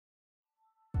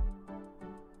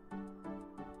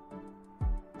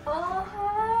Oh,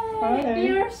 hi. Hi.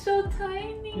 You're so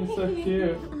tiny. He's so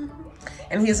cute.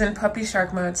 And he's in puppy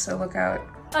shark mode, so look out.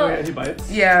 Oh yeah, he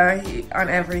bites? Yeah, on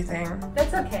everything.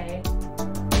 That's okay.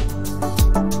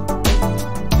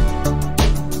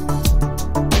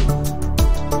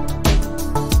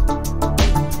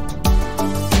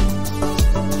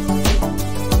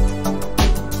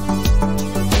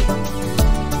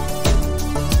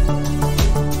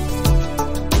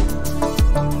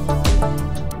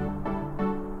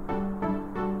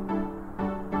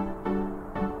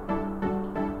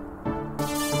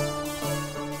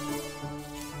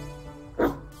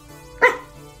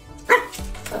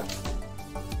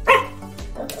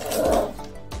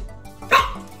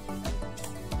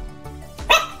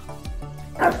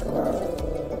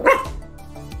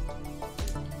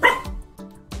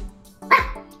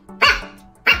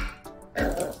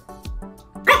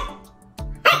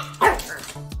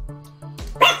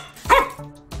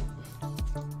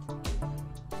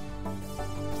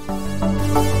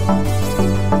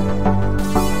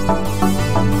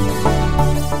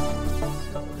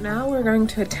 Now we're going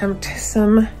to attempt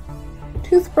some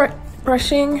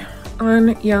toothbrushing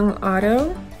on young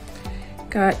Otto.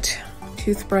 Got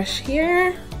toothbrush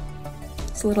here,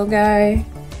 this little guy.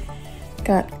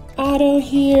 Got Otto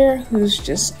here, who's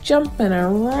just jumping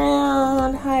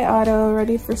around. Hi Otto,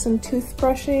 ready for some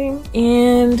toothbrushing?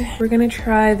 And we're gonna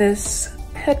try this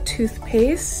pet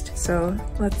toothpaste. So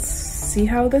let's see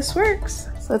how this works.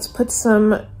 So let's put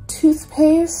some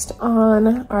toothpaste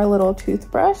on our little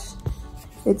toothbrush.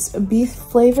 It's beef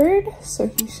flavored, so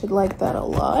he should like that a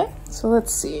lot. So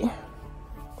let's see.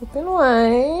 Open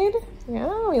wide.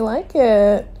 Yeah, we like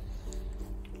it.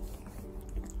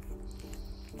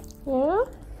 Yeah.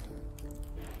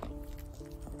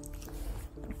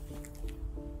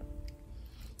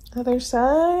 Other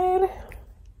side.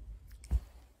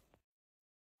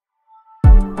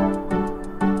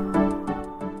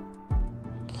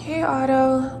 Okay,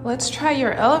 Otto, let's try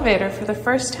your elevator for the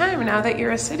first time now that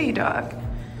you're a city dog.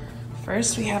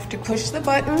 First, we have to push the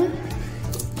button.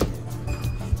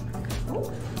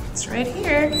 Oh, it's right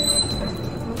here.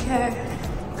 Okay,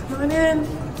 come on in.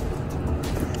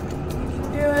 You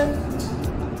can do it.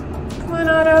 Come on,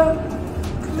 Otto.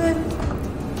 Come in.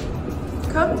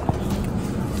 Come.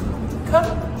 Come.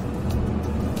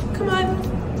 Come on.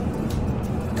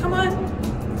 Come on.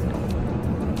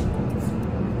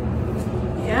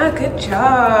 Yeah, good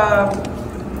job.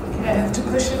 Okay, I have to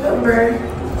push a number.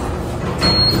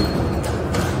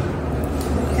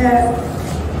 Okay,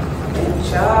 good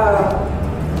job.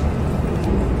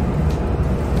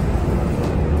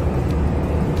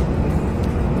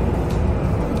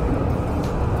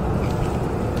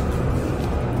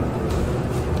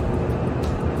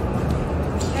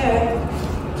 Okay,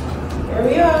 here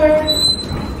we are.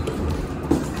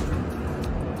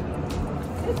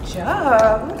 Good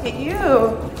job, look at you.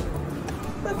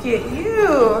 Look at you.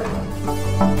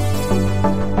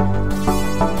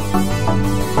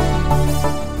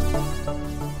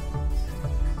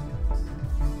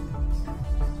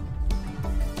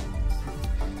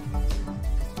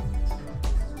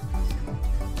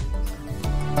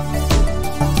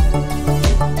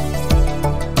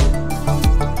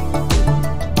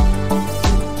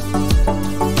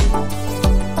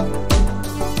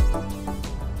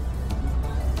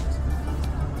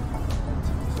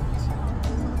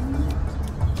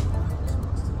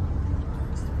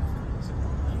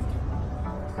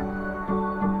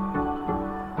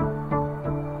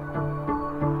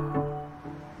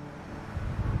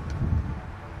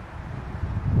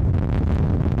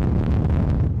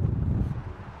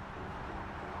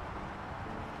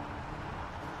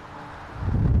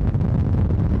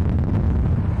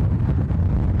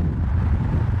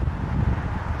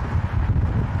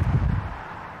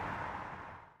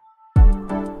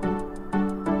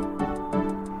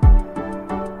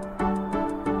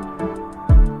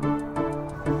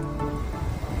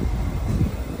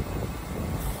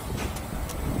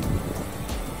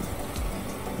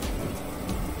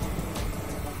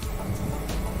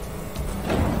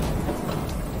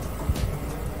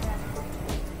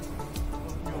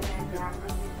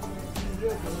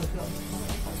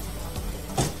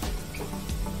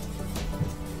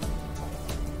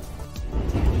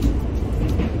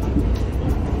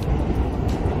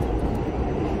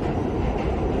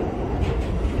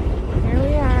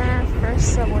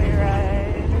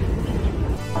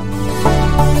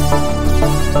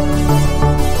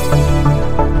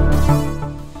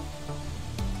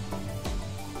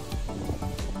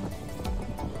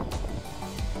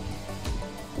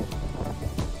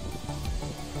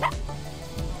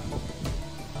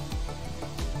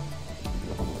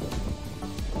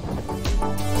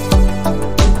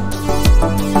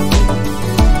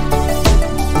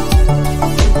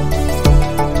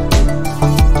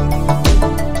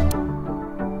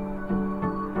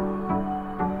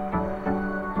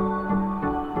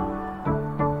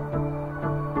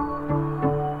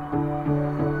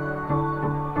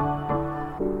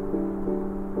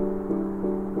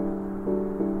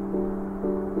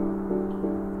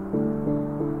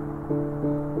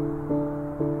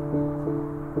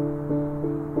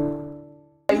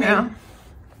 know.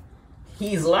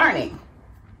 He's learning.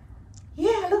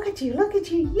 Yeah, look at you,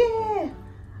 yeah.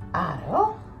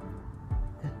 Otto,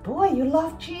 good boy, you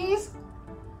love cheese?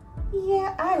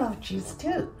 Yeah, I love cheese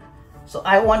too. So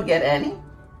I won't get any.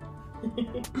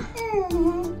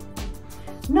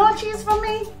 No cheese for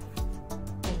me?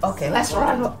 Okay, let's roll,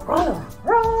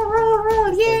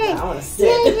 yay! I want to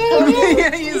sit.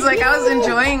 Yeah, he's like, I was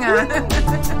enjoying it.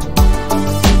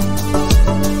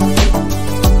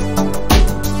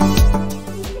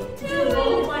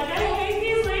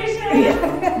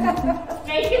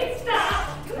 Make it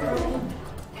stop.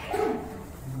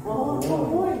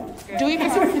 Do we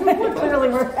need Clearly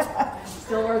we're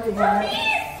still working on it.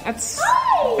 That's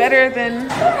better than.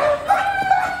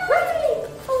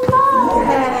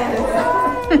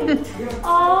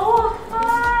 Oh,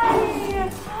 hi.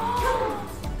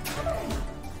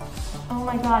 Oh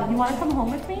my God, you want to come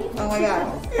home with me? Oh my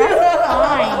God. That's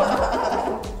fine.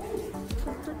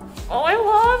 Oh, I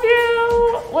love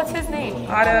you. What's his name?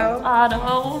 Otto.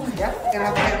 Otto. Yep, gonna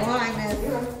have that line, man.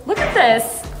 Look at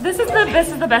this. This is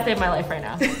the best day of my life right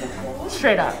now.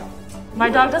 Straight up. My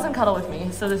dog doesn't cuddle with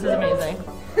me, so this is amazing.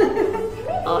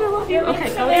 Oh, I love you. Okay,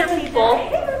 go here, people.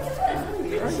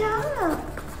 Good job.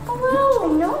 Hello.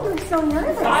 No, you're so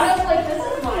nervous. Otto's like, this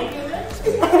is my unit.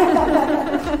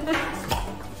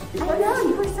 I know,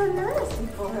 you were so nervous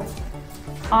before.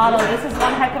 Otto, this is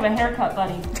one heck of a haircut,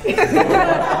 buddy. This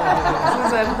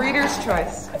is a breeder's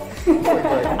choice.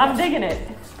 I'm digging it.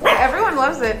 Everyone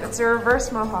loves it. It's a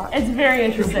reverse mohawk. It's very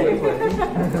interesting.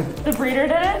 The breeder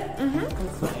did it? Mm-hmm.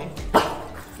 That's funny.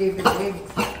 Gave the big.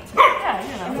 Yeah,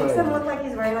 you know. Makes him look like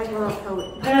he's wearing like a little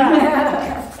coat.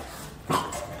 Yeah.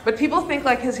 But people think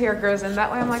like his hair grows in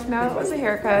that way. I'm like, no, it was a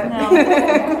haircut. No,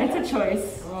 it's a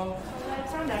choice.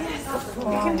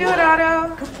 You can do it,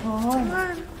 Otto. Come on.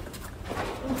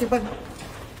 Okay, but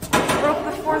Broke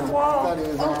the fourth wall. that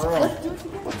is all right.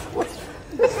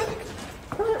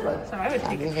 So I would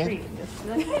take a treat and just be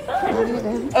like, hey,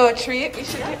 bud. Oh, a treat? We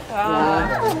should do.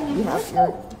 You have your.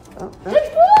 Good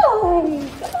boy.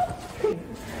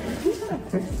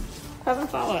 Have him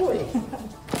follow it.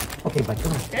 Okay, bud,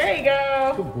 come on. There you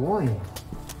go. Good boy.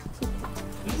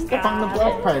 You Step on the got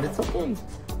black it. part. It's okay.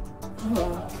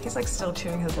 He's like still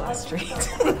chewing his last treat.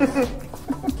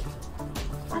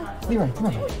 Leroy, come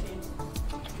on.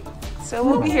 So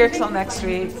we'll be here till next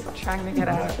week, trying to get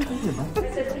out.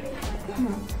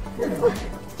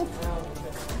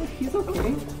 He's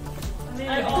okay.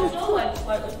 I also like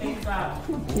slightly think that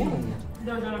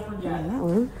they're gonna forget. That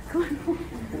one. Come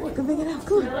on. Come bring it out.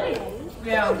 Come on. Really?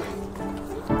 Yeah.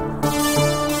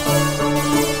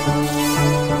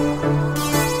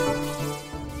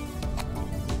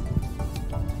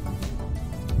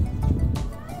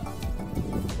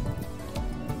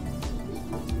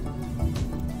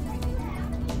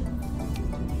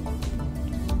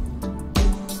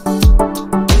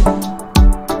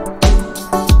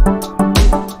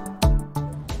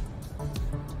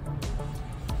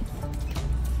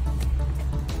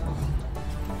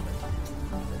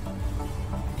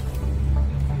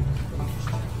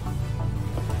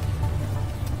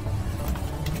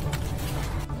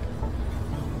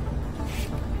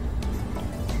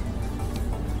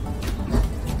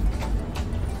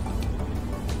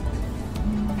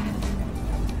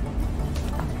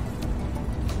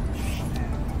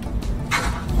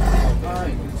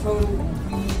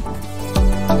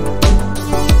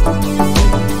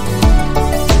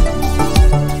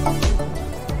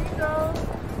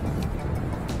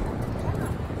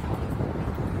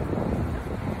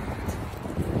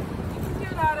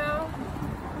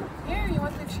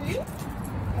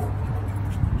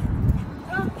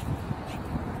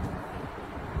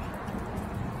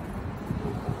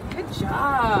 Good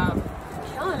job.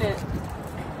 Killing it.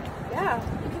 Yeah,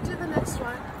 you can do the next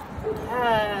one.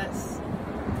 Yes.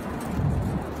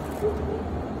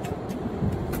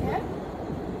 Yeah?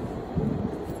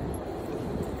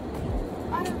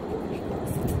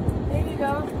 There you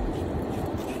go.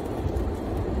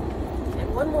 And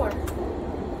one more.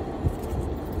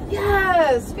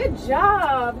 Yes, good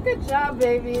job. Good job,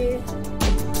 baby.